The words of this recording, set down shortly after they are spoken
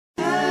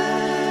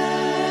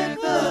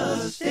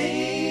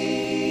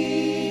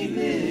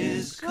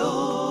stainless code.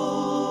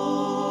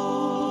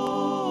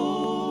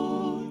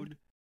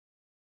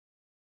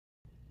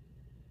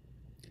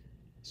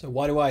 So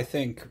why do I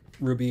think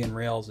Ruby and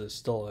Rails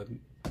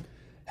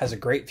has a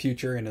great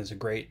future and is a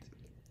great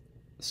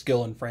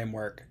skill and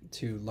framework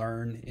to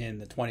learn in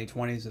the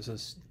 2020s? This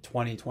is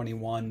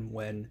 2021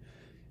 when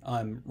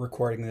I'm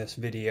recording this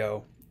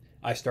video.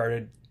 I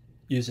started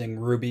using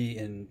Ruby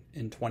in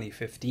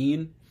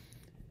 2015.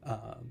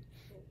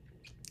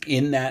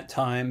 In that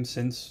time,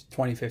 since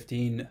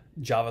 2015,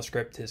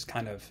 JavaScript has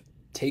kind of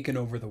taken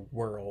over the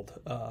world.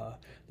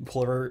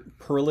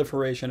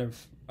 Proliferation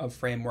of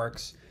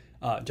frameworks.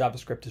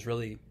 JavaScript has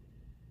really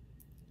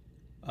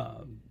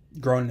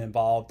grown and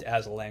evolved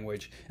as a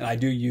language, and I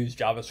do use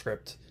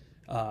JavaScript,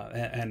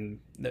 and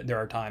there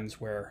are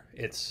times where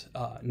it's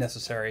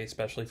necessary,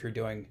 especially if you're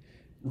doing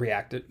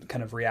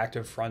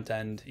reactive front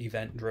end,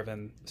 event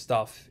driven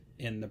stuff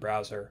in the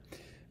browser.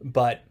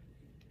 But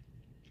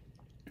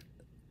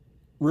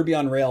Ruby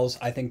on Rails,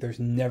 I think there's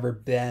never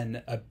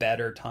been a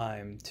better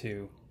time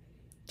to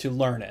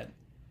learn it,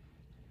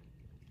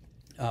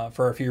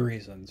 for a few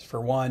reasons.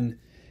 For one,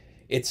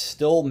 it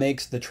still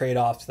makes the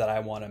trade-offs that I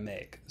want to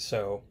make.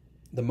 So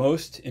the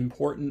most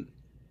important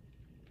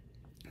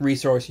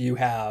resource you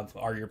have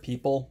are your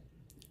people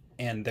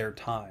and their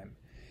time.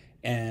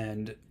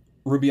 And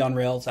Ruby on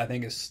Rails, I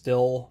think, is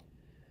still,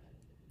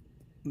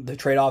 the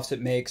trade-offs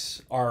it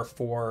makes are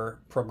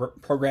for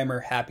programmer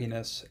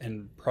happiness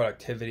and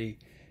productivity.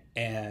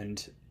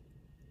 And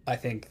I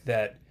think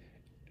that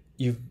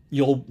you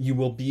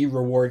will be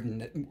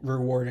rewarded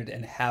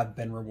and have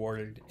been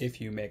rewarded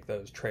if you make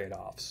those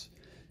trade-offs.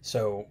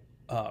 So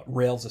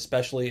Rails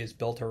especially is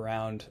built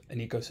around an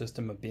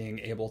ecosystem of being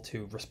able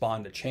to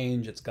respond to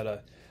change. It's got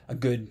a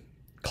good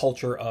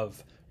culture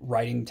of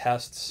writing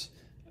tests,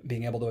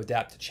 being able to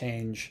adapt to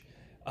change,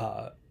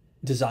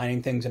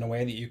 designing things in a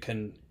way that you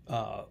can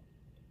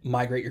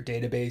migrate your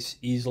database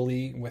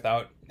easily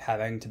without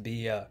having to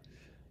be a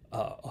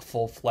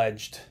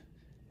full-fledged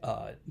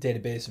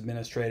database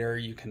administrator.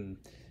 You can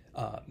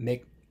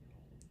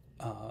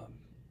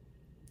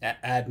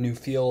add new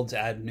fields,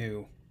 add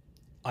new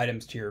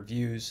items to your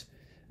views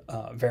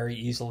very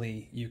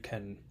easily. You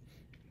can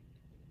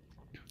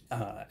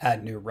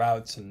add new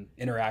routes and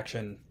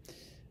interaction,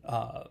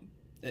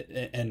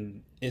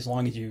 and as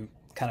long as you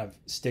kind of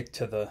stick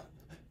to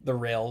the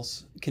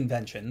Rails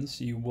conventions,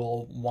 you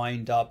will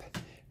wind up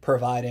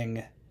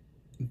providing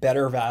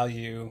better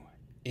value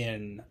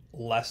in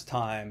less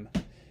time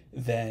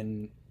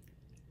than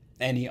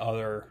any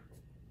other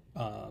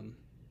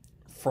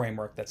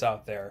framework that's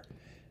out there.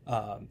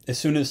 As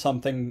soon as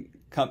something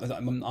comes,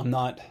 I'm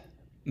not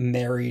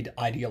married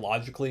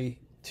ideologically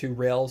to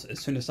Rails. As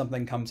soon as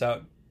something comes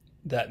out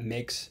that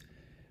makes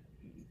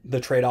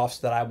the trade-offs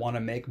that I want to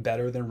make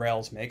better than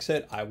Rails makes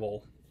it,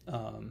 I'll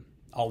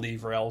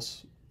leave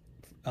Rails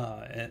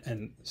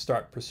and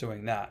start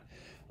pursuing that.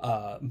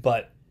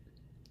 But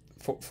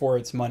for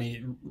its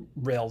money,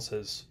 Rails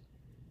is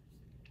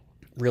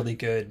really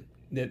good.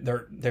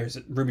 There's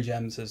Ruby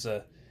Gems is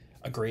a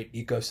great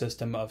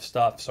ecosystem of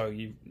stuff. So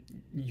you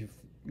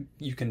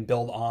can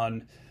build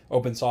on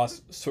open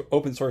source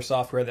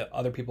software that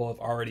other people have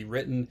already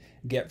written,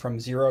 get from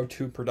zero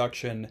to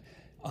production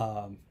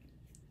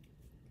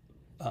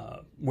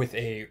with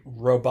a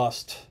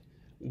robust,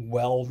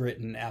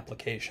 well-written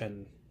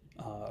application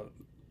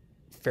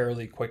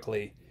fairly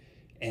quickly,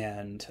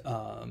 and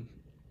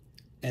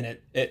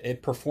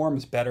it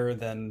performs better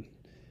than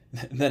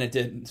it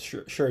did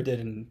did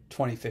in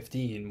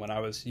 2015 when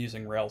I was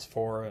using Rails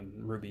 4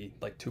 and Ruby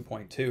like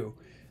 2.2.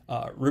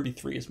 Ruby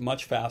 3 is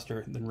much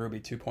faster than Ruby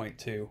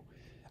 2.2.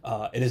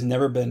 It has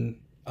never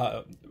been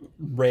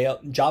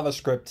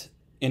JavaScript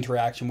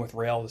interaction with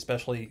Rails,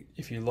 especially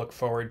if you look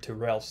forward to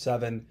Rails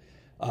 7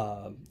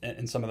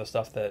 and some of the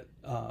stuff that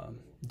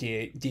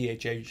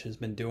DHH has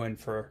been doing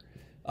for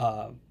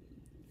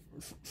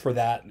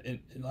that.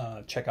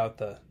 Check out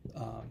the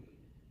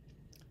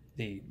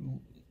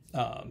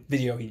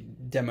video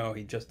demo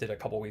he just did a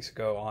couple weeks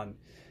ago on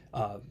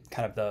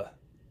kind of the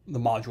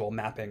module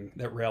mapping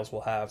that Rails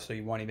will have, so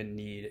you won't even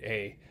need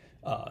a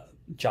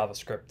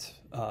JavaScript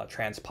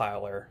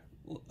transpiler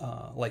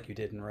like you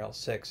did in Rails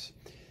 6.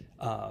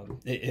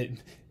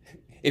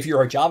 If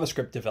you're a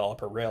JavaScript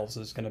developer, Rails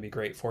is going to be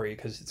great for you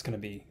because it's going to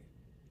be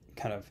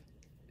kind of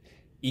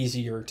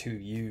easier to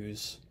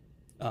use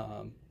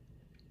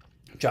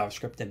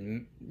JavaScript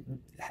and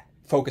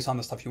focus on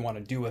the stuff you want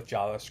to do with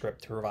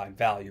JavaScript to provide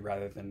value,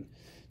 rather than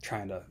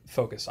trying to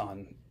focus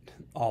on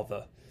all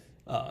the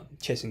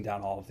chasing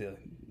down all of the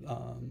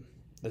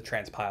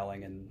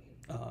transpiling and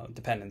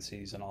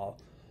dependencies and all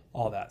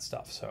that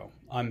stuff. So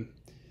I'm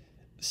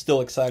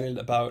still excited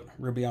about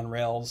Ruby on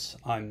Rails.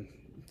 I'm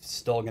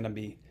still going to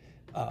be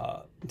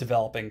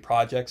developing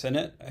projects in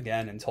it,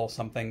 again, until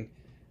something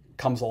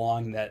comes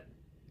along that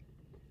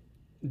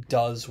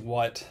does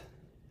what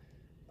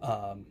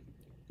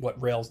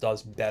Rails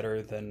does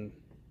better than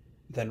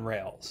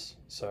Rails.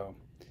 So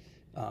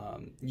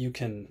you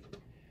can,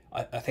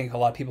 I think a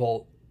lot of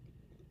people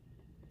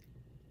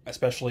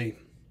especially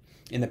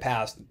in the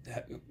past,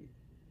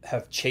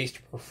 have chased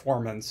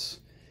performance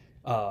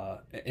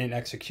in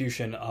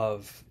execution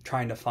of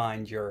trying to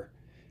find your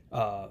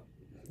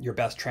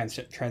best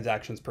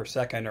transactions per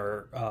second,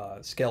 or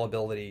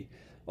scalability,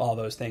 all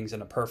those things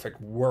in a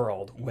perfect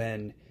world,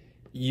 when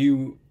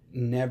you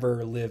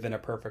never live in a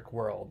perfect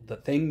world. The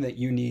thing that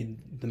you need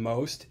the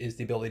most is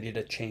the ability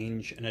to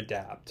change and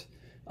adapt.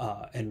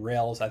 And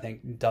Rails, I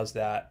think, does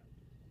that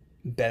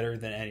better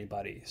than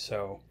anybody.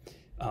 So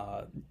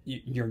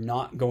you're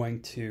not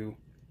going to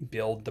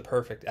build the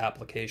perfect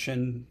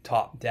application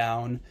top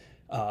down,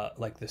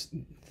 like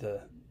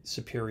the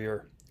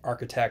superior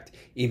architect.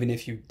 Even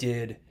if you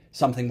did,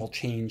 something will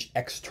change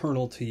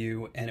external to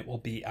you and it will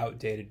be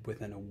outdated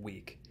within a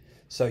week.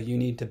 So you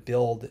need to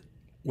build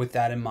with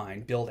that in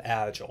mind. Build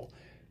agile.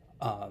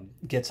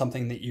 Get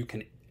something that you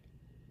can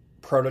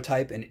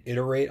prototype and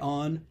iterate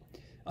on,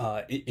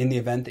 in the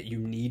event that you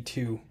need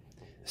to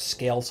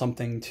scale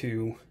something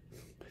to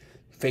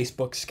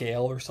Facebook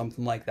scale or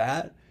something like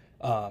that.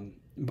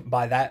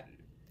 By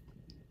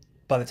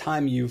the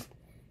time you've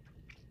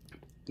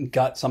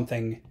got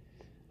something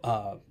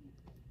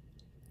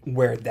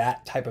where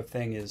that type of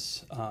thing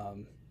is a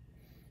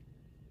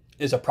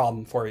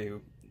problem for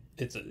you,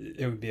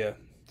 it would be a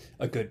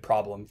good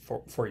problem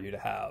for you to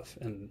have,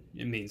 and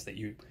it means that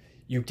you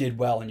did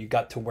well and you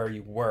got to where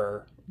you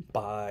were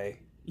by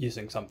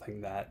using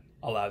something that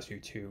allows you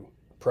to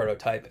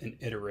prototype and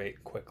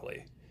iterate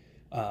quickly.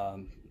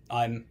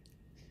 I'm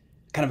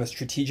kind of a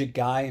strategic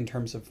guy in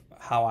terms of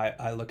how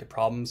I look at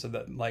problems. So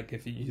that, like,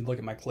 if you look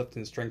at my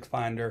Clifton Strength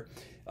Finder,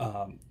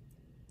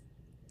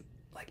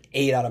 like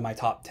 8 out of my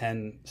top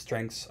 10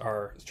 strengths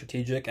are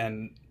strategic.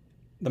 And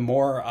the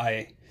more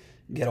I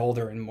get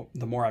older and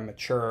the more I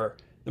mature,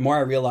 the more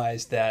I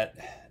realize that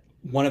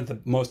one of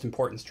the most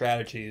important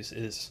strategies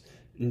is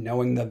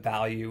knowing the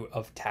value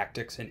of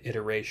tactics and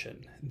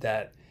iteration.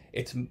 That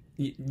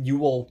you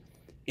will,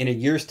 in a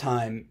year's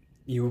time,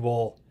 you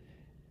will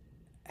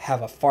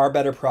have a far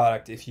better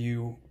product if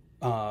you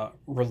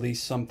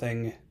release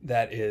something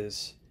that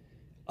is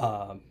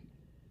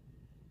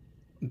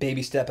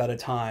baby step at a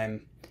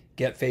time,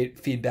 get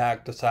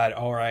feedback, decide,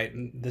 all right,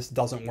 this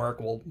doesn't work,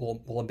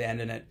 we'll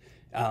abandon it,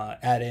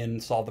 add in,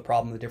 solve the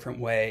problem a different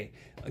way,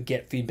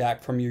 get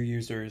feedback from your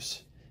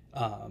users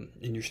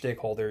and your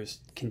stakeholders,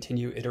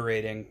 continue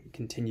iterating,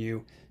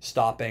 continue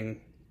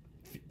stopping,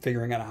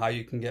 figuring out how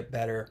you can get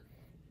better,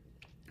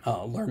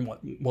 learn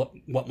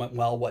what went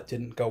well, what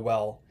didn't go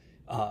well,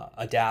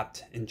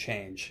 adapt and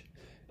change.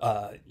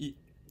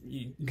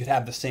 You could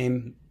have the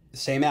same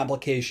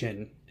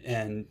application,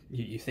 and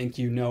you think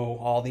you know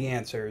all the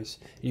answers,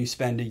 and you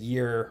spend a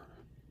year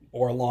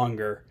or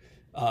longer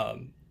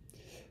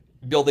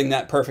building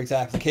that perfect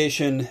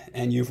application,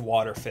 and you've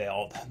water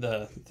failed.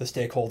 The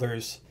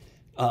stakeholders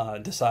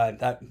decide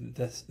that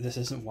this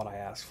isn't what I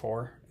asked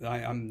for.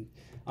 I'm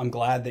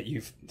glad that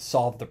you've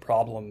solved the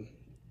problem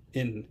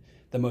in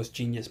the most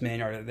genius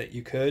manner that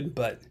you could,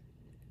 but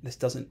this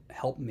doesn't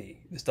help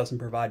me. This doesn't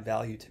provide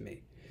value to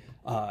me.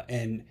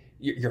 And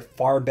you're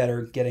far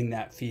better getting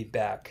that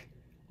feedback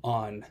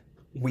on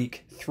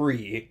week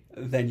 3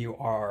 than you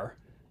are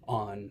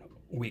on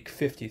week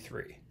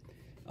 53.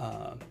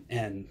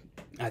 And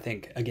I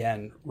think,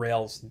 again,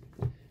 Rails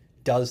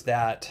does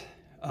that,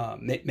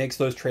 makes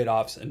those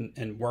trade-offs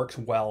and works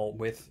well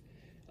with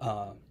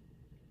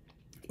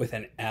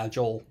an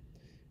agile,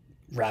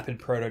 rapid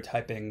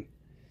prototyping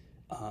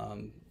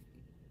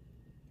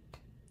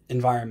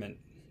environment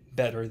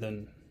better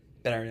than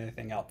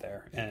anything out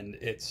there. And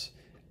it's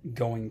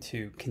going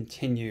to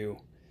continue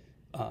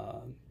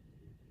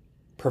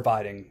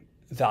providing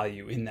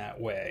value in that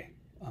way.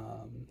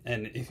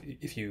 And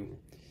if you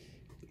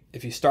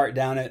start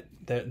down it,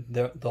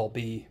 there'll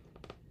be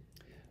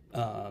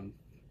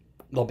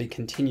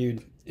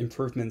continued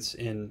improvements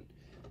in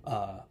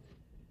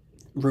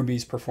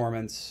Ruby's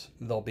performance.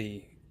 There'll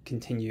be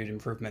continued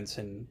improvements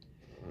in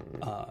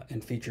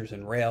features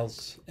in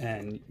Rails,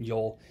 and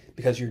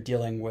because you're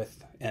dealing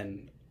with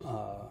and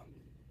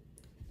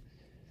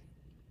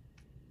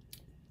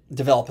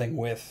developing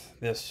with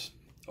this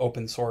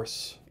open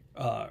source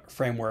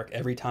framework,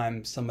 every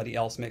time somebody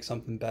else makes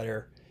something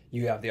better,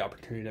 you have the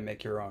opportunity to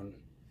make your own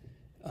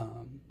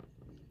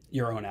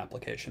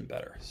application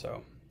better.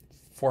 So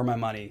for my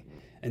money,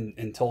 and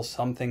until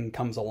something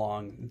comes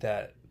along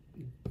that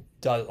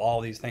does all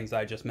these things that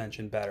I just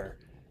mentioned better,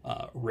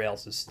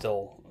 Rails is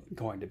still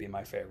going to be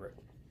my favorite.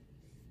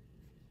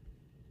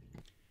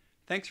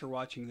 Thanks for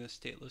watching this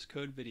Stateless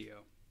Code video.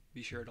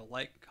 Be sure to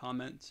like,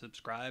 comment,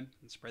 subscribe,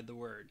 and spread the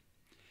word.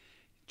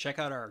 Check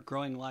out our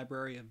growing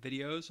library of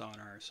videos on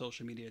our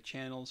social media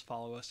channels.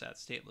 Follow us at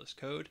Stateless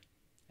Code,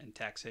 and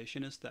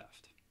Taxation is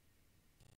Theft.